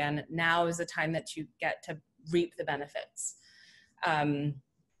over again, now is the time that you get to reap the benefits.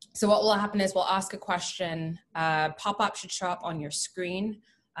 So what will happen is we'll ask a question, pop-up should show up on your screen.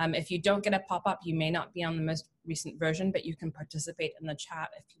 If you don't get a pop-up, you may not be on the most recent version, but you can participate in the chat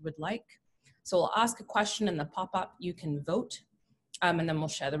if you would like. So we'll ask a question in the pop-up, you can vote, and then we'll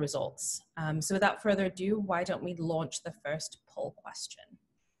share the results. So without further ado, why don't we launch the first poll question?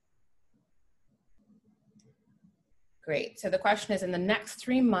 Great, so the question is, in the next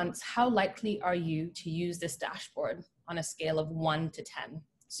 3 months, how likely are you to use this dashboard on a scale of 1 to 10?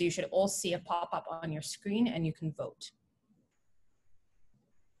 So you should all see a pop-up on your screen and you can vote.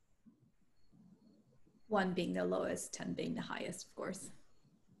 1 being the lowest, 10 being the highest, of course.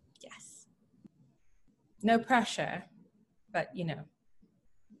 Yes. No pressure, but you know.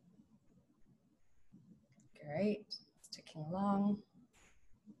 Great, it's ticking along.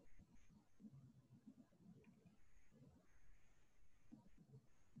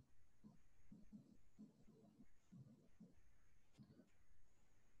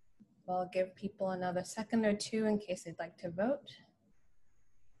 I'll give people another second or two in case they'd like to vote.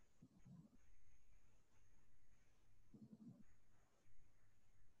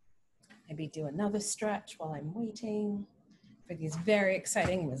 Maybe do another stretch while I'm waiting for these very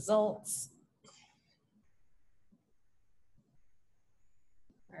exciting results.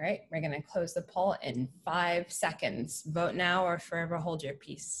 All right, we're gonna close the poll in 5 seconds. Vote now or forever hold your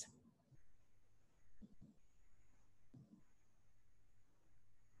peace.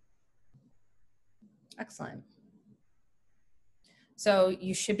 Excellent. So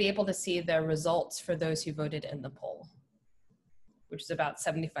you should be able to see the results for those who voted in the poll, which is about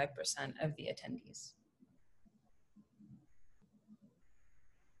 75% of the attendees.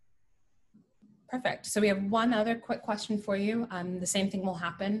 Perfect. So we have one other quick question for you. The same thing will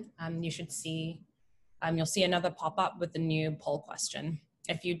happen. You should see, you'll see another pop-up with the new poll question.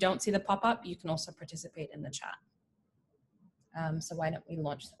 If you don't see the pop-up, you can also participate in the chat. So why don't we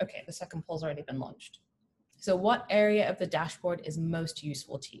launch? Okay, the second poll's already been launched. So what area of the dashboard is most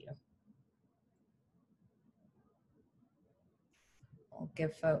useful to you? I'll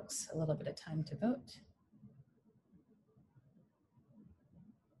give folks a little bit of time to vote.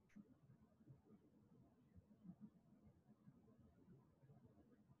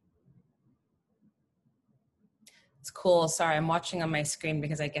 It's cool. Sorry, I'm watching on my screen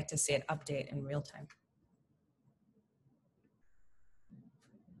because I get to see it update in real time.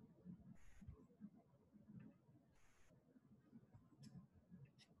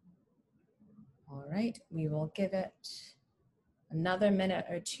 All right, we will give it another minute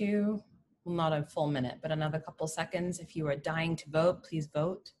or two. Well, not a full minute, but another couple seconds. If you are dying to vote, please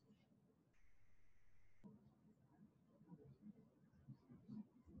vote.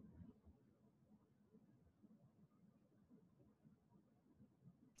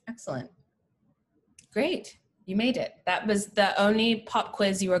 Excellent. Great, you made it. That was the only pop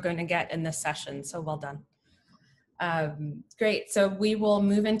quiz you were going to get in this session, so well done. Great, so we will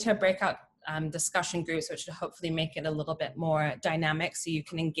move into breakout discussion groups, which should hopefully make it a little bit more dynamic so you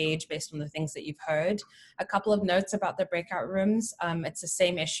can engage based on the things that you've heard. A couple of notes about the breakout rooms. It's the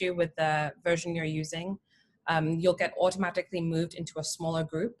same issue with the version you're using. You'll get automatically moved into a smaller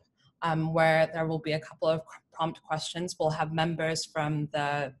group where there will be a couple of prompt questions. We'll have members from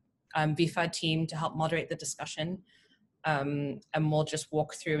the VIFAA team to help moderate the discussion. And we'll just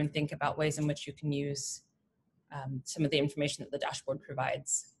walk through and think about ways in which you can use some of the information that the dashboard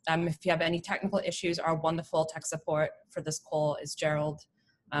provides. If you have any technical issues, our wonderful tech support for this call is Gerald.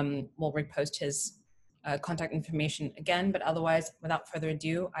 We'll repost his contact information again, but otherwise, without further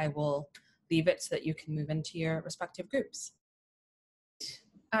ado, I will leave it so that you can move into your respective groups.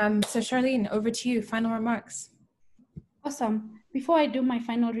 So Charlene, over to you, final remarks. Awesome. Before I do my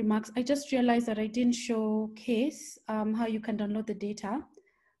final remarks, I just realized that I didn't showcase how you can download the data.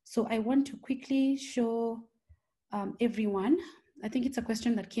 So I want to quickly show everyone. I think it's a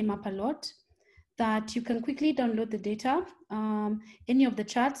question that came up a lot, that you can quickly download the data. Any of the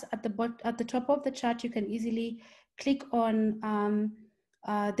charts at the top of the chart, you can easily click on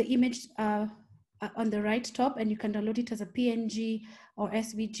the image on the right top, and you can download it as a PNG or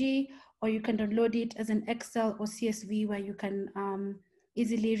SVG, or you can download it as an Excel or CSV where you can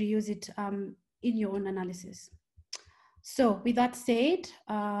easily reuse it in your own analysis. So with that said,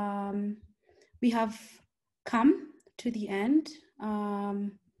 we have come to the end.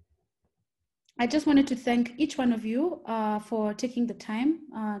 I just wanted to thank each one of you for taking the time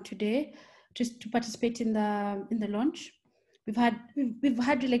today just to participate in the launch. We've had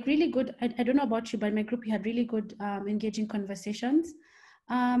like really good, I don't know about you, but in my group we had really good engaging conversations.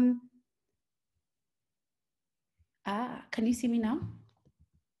 Can you see me now?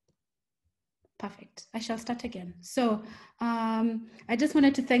 Perfect. I shall start again. So I just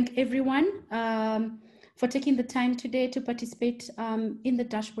wanted to thank everyone for taking the time today to participate in the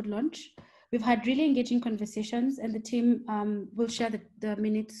dashboard launch. We've had really engaging conversations, and the team will share the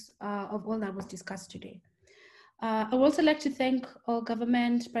minutes of all that was discussed today. I would also like to thank all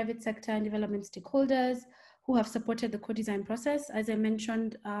government, private sector, and development stakeholders who have supported the co-design process. As I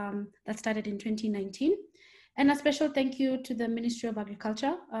mentioned, that started in 2019. And a special thank you to the Ministry of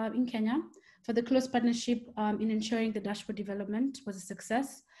Agriculture in Kenya for the close partnership in ensuring the dashboard development was a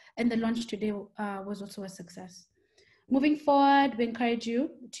success, and the launch today was also a success. Moving forward, we encourage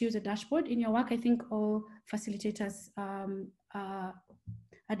you to use a dashboard in your work. I think all facilitators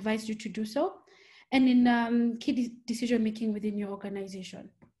advise you to do so, and in key decision-making within your organization.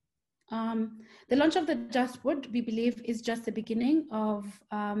 The launch of the dashboard, we believe, is just the beginning of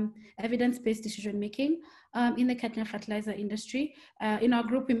evidence-based decision-making in the Kenya fertilizer industry. In our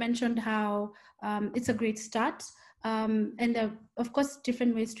group, we mentioned how it's a great start, and there are, of course,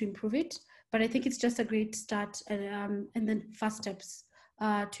 different ways to improve it, but I think it's just a great start and then first steps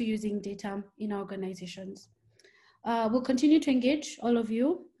to using data in our organizations. We'll continue to engage all of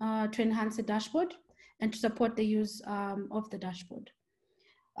you to enhance the dashboard and to support the use of the dashboard.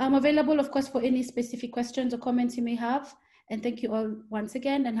 I'm available, of course, for any specific questions or comments you may have. And thank you all once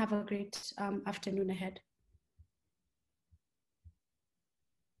again, and have a great afternoon ahead.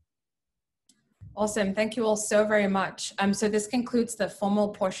 Awesome. Thank you all so very much. So this concludes the formal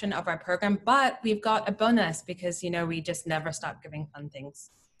portion of our program, but we've got a bonus because, you know, we just never stop giving fun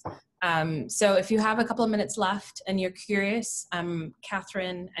things. So if you have a couple of minutes left and you're curious,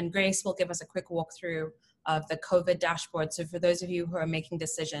 Catherine and Grace will give us a quick walkthrough of the COVID dashboard. So for those of you who are making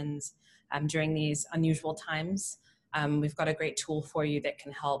decisions during these unusual times, we've got a great tool for you that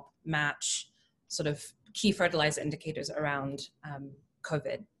can help match sort of key fertilizer indicators around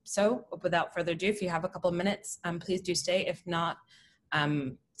COVID. So without further ado, if you have a couple of minutes, please do stay. If not,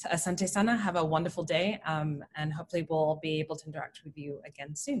 asante sana, have a wonderful day, and hopefully we'll be able to interact with you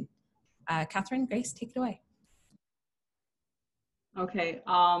again soon. Catherine, Grace, take it away. Okay,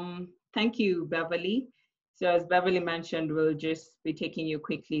 thank you, Beverly. So as Beverly mentioned, we'll just be taking you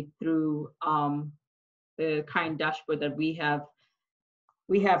quickly through the current dashboard that we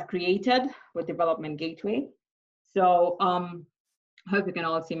have created with Development Gateway. So I hope you can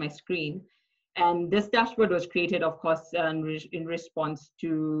all see my screen. And this dashboard was created, of course, in response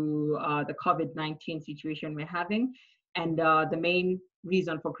to the COVID-19 situation we're having. And the main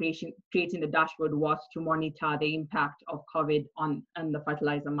reason for creating the dashboard was to monitor the impact of COVID on the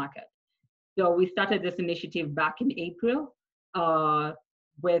fertilizer market. So we started this initiative back in April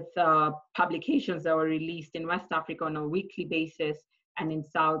with publications that were released in West Africa on a weekly basis, and in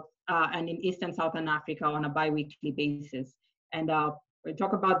East and Southern Africa on a bi-weekly basis. And we'll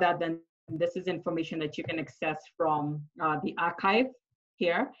talk about that then. This is information that you can access from the archive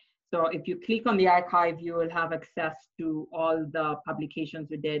here. So if you click on the archive, you will have access to all the publications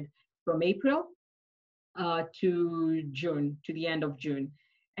we did from April to June, to the end of June.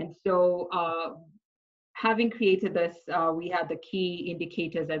 And so having created this, we had the key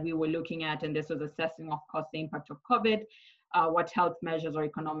indicators that we were looking at, and this was assessing, of course, the impact of COVID, what health measures or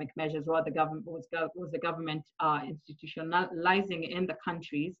economic measures what the government was the government institutionalizing in the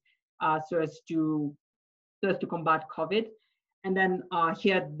countries so as to combat COVID. And then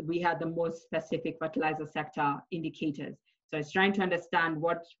here we had the most specific fertilizer sector indicators. So it's trying to understand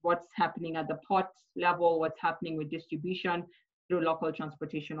what's happening at the port level, what's happening with distribution through local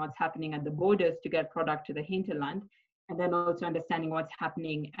transportation, what's happening at the borders to get product to the hinterland, and then also understanding what's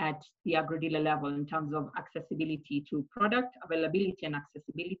happening at the agro-dealer level in terms of accessibility to product, availability and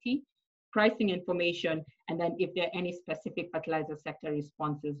accessibility, pricing information, and then if there are any specific fertilizer sector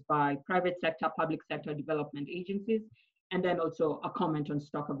responses by private sector, public sector, development agencies, and then also a comment on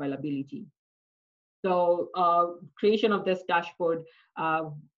stock availability. So creation of this dashboard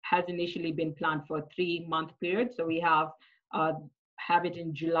has initially been planned for a 3-month period. So we have it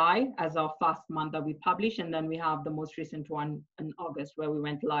in July as our first month that we publish, and then we have the most recent one in August where we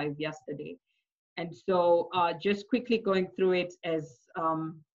went live yesterday. And so just quickly going through it, as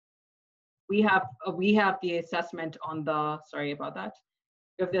we have the assessment on the, sorry about that,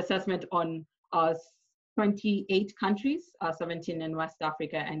 we have the assessment on 28 countries, 17 in West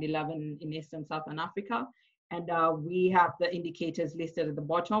Africa and 11 in East and Southern Africa. And we have the indicators listed at the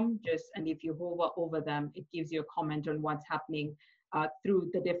bottom, and if you hover over them, it gives you a comment on what's happening through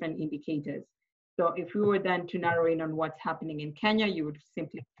the different indicators. So if we were then to narrow in on what's happening in Kenya, you would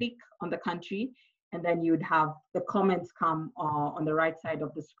simply click on the country, and then you'd have the comments come on the right side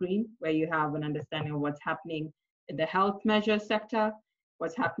of the screen, where you have an understanding of what's happening in the health measure sector,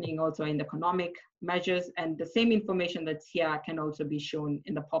 what's happening also in the economic measures, and the same information that's here can also be shown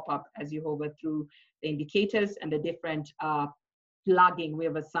in the pop-up as you hover through the indicators and the different flagging we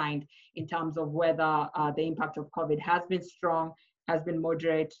have assigned in terms of whether the impact of COVID has been strong, has been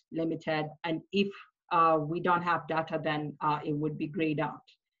moderate, limited, and if we don't have data, then it would be grayed out.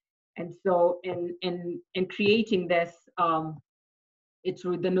 And so in creating this, it's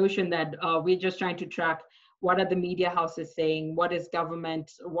with the notion that we're just trying to track what are the media houses saying, what government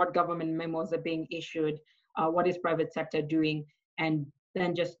memos are being issued, what is private sector doing, and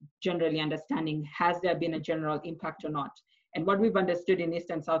then just generally understanding, has there been a general impact or not? And what we've understood in East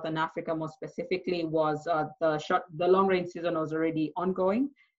and Southern Africa more specifically was the long range season was already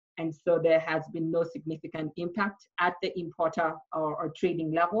ongoing. And so there has been no significant impact at the importer or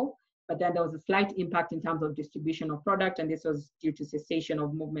trading level. But then there was a slight impact in terms of distribution of product, and this was due to cessation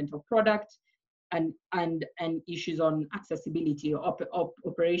of movement of product and issues on accessibility,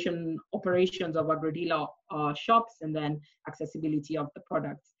 operations of agro-dealer shops, and then accessibility of the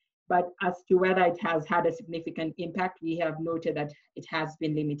products. But as to whether it has had a significant impact, we have noted that it has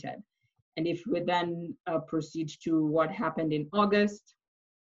been limited. And if we then proceed to what happened in August,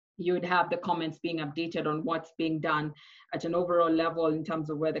 you would have the comments being updated on what's being done at an overall level in terms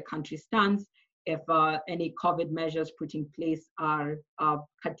of where the country stands, if any COVID measures put in place are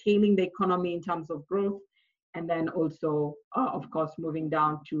curtailing the economy in terms of growth, and then also, of course, moving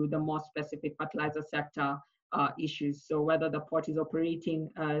down to the more specific fertilizer sector issues. So whether the port is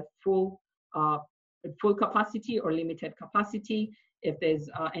operating full capacity or limited capacity, if there's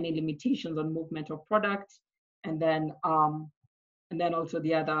any limitations on movement of product, and then also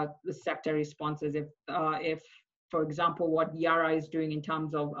the sector responses. If, for example, what Yara is doing in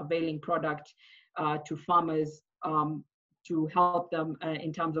terms of availing product to farmers to help them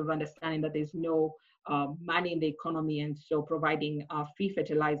in terms of understanding that there's no money in the economy, and so providing free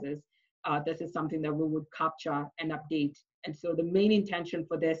fertilizers. This is something that we would capture and update. And so the main intention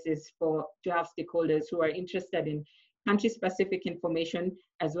for this is to have stakeholders who are interested in country-specific information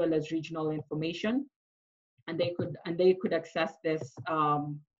as well as regional information, and they could access this.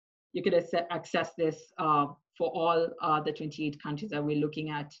 You could access this for all the 28 countries that we're looking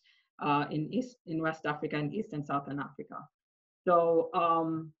at in West Africa and East and Southern Africa. So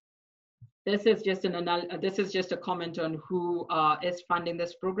this is just a comment on who is funding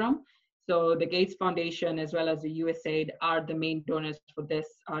this program. So the Gates Foundation as well as the USAID are the main donors for this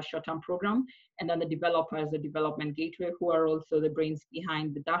short-term program, and then the developers, the Development Gateway, who are also the brains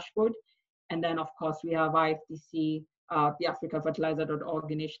behind the dashboard. And then, of course, we have IFDC, the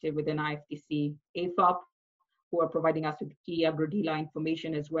AfricaFertilizer.org initiative within IFDC, AFAP, who are providing us with key agro-dealer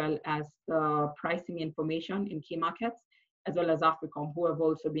information as well as the pricing information in key markets, as well as AFRICOM, who have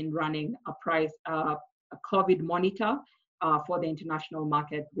also been running a COVID monitor for the international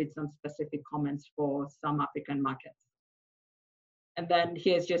market with some specific comments for some African markets. And then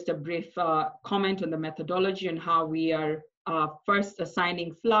here's just a brief comment on the methodology and how we are first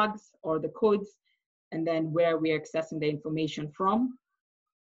assigning flags or the codes, and then where we are accessing the information from,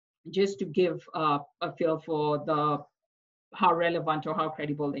 just to give a feel for how relevant or how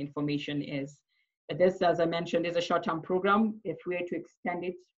credible the information is. This, as I mentioned, is a short-term program. If we are to extend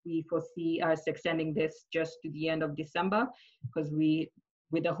it, we foresee us extending this just to the end of December, because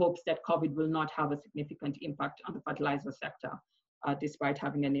with the hopes that COVID will not have a significant impact on the fertilizer sector, despite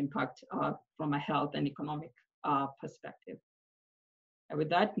having an impact from a health and economic perspective. And with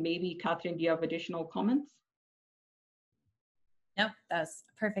that, maybe Catherine, do you have additional comments? No, that's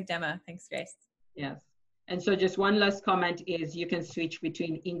perfect, Emma. Thanks, Grace. Yes. And so just one last comment is you can switch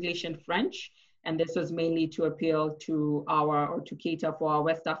between English and French. And this was mainly to appeal to to cater for our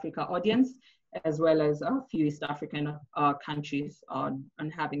West Africa audience, as well as a few East African countries on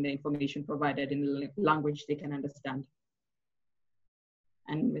having the information provided in the language they can understand.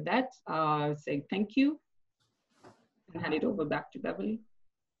 And with that, I'll say thank you and hand it over back to Beverly.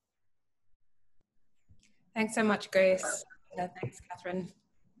 Thanks so much, Grace. Thanks, Catherine.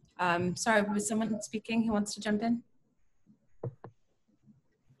 Sorry, was someone speaking who wants to jump in?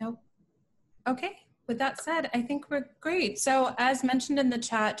 Nope. Okay, with that said, I think we're great. So as mentioned in the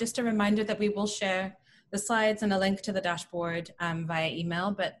chat, just a reminder that we will share the slides and a link to the dashboard via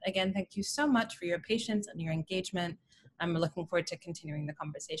email. But again, thank you so much for your patience and your engagement. I'm looking forward to continuing the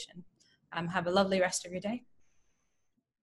conversation. Have a lovely rest of your day.